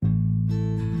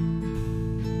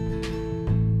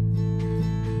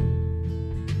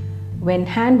when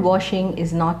hand washing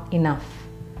is not enough.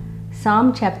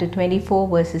 Psalm chapter 24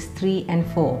 verses 3 and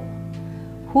 4.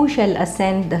 Who shall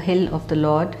ascend the hill of the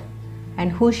Lord,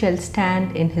 and who shall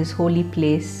stand in his holy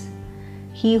place?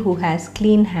 He who has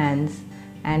clean hands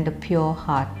and a pure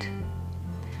heart.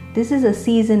 This is a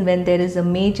season when there is a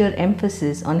major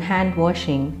emphasis on hand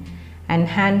washing and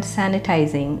hand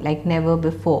sanitizing like never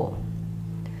before.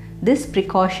 This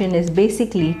precaution is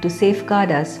basically to safeguard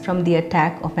us from the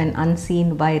attack of an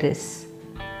unseen virus.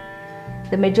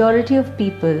 The majority of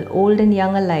people, old and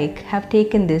young alike, have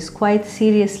taken this quite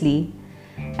seriously,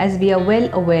 as we are well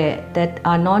aware that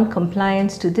our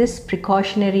non-compliance to this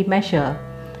precautionary measure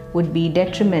would be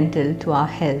detrimental to our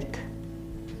health.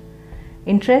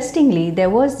 Interestingly,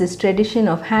 there was this tradition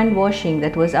of hand washing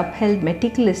that was upheld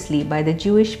meticulously by the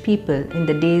Jewish people in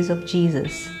the days of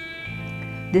Jesus.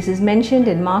 This is mentioned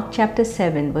in Mark chapter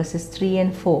 7 verses 3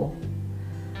 and 4.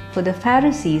 For the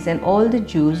Pharisees and all the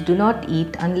Jews do not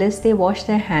eat unless they wash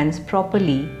their hands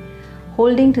properly,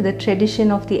 holding to the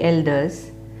tradition of the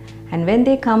elders, and when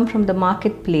they come from the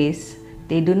marketplace,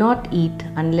 they do not eat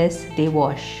unless they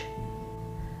wash.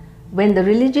 When the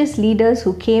religious leaders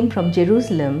who came from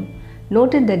Jerusalem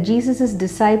noted that Jesus'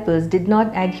 disciples did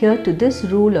not adhere to this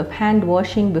rule of hand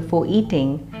washing before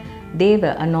eating, they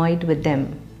were annoyed with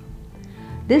them.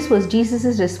 This was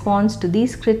Jesus' response to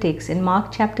these critics in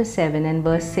Mark chapter 7 and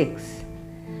verse 6.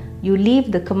 You leave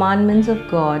the commandments of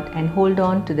God and hold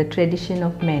on to the tradition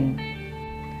of men.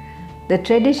 The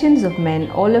traditions of men,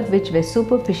 all of which were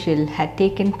superficial, had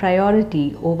taken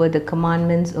priority over the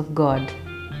commandments of God.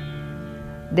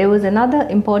 There was another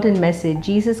important message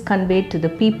Jesus conveyed to the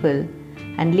people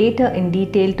and later in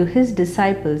detail to his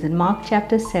disciples in Mark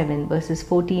chapter 7 verses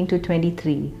 14 to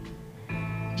 23.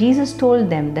 Jesus told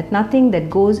them that nothing that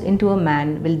goes into a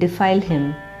man will defile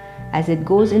him. As it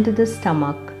goes into the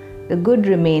stomach, the good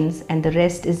remains and the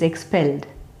rest is expelled.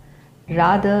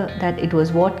 Rather, that it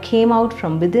was what came out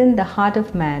from within the heart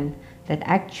of man that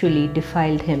actually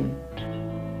defiled him.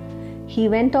 He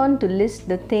went on to list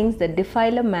the things that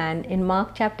defile a man in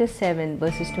Mark chapter 7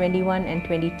 verses 21 and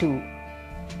 22.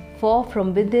 For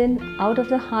from within, out of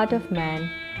the heart of man,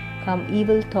 come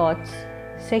evil thoughts,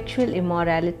 sexual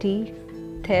immorality,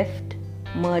 theft,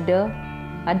 murder,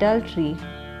 adultery,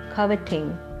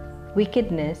 coveting,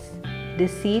 wickedness,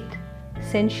 deceit,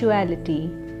 sensuality,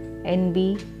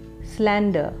 envy,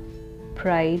 slander,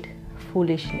 pride,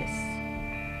 foolishness.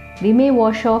 We may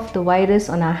wash off the virus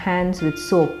on our hands with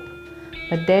soap,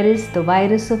 but there is the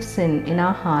virus of sin in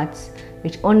our hearts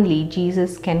which only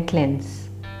Jesus can cleanse.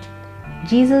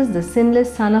 Jesus, the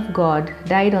sinless Son of God,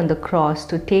 died on the cross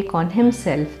to take on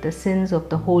himself the sins of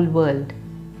the whole world.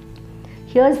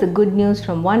 Here's the good news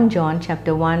from 1 John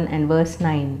chapter 1 and verse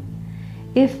 9.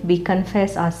 If we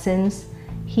confess our sins,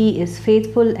 he is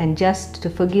faithful and just to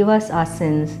forgive us our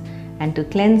sins and to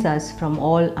cleanse us from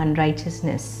all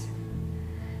unrighteousness.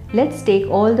 Let's take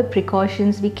all the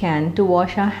precautions we can to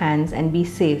wash our hands and be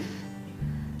safe.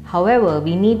 However,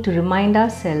 we need to remind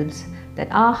ourselves that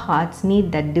our hearts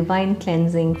need that divine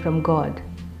cleansing from God.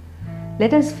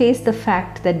 Let us face the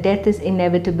fact that death is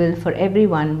inevitable for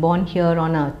everyone born here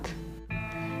on earth.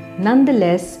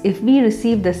 Nonetheless, if we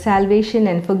receive the salvation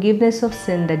and forgiveness of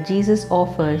sin that Jesus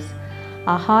offers,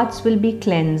 our hearts will be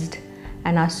cleansed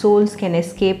and our souls can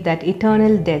escape that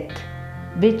eternal death,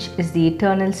 which is the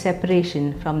eternal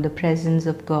separation from the presence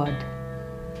of God.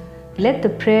 Let the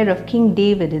prayer of King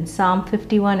David in Psalm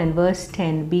 51 and verse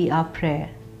 10 be our prayer.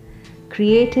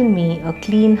 Create in me a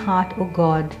clean heart, O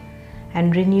God,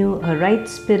 and renew a right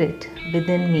spirit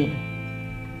within me.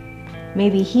 May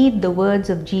we heed the words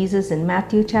of Jesus in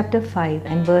Matthew chapter 5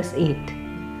 and verse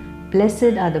 8.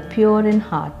 Blessed are the pure in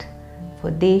heart,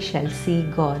 for they shall see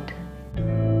God.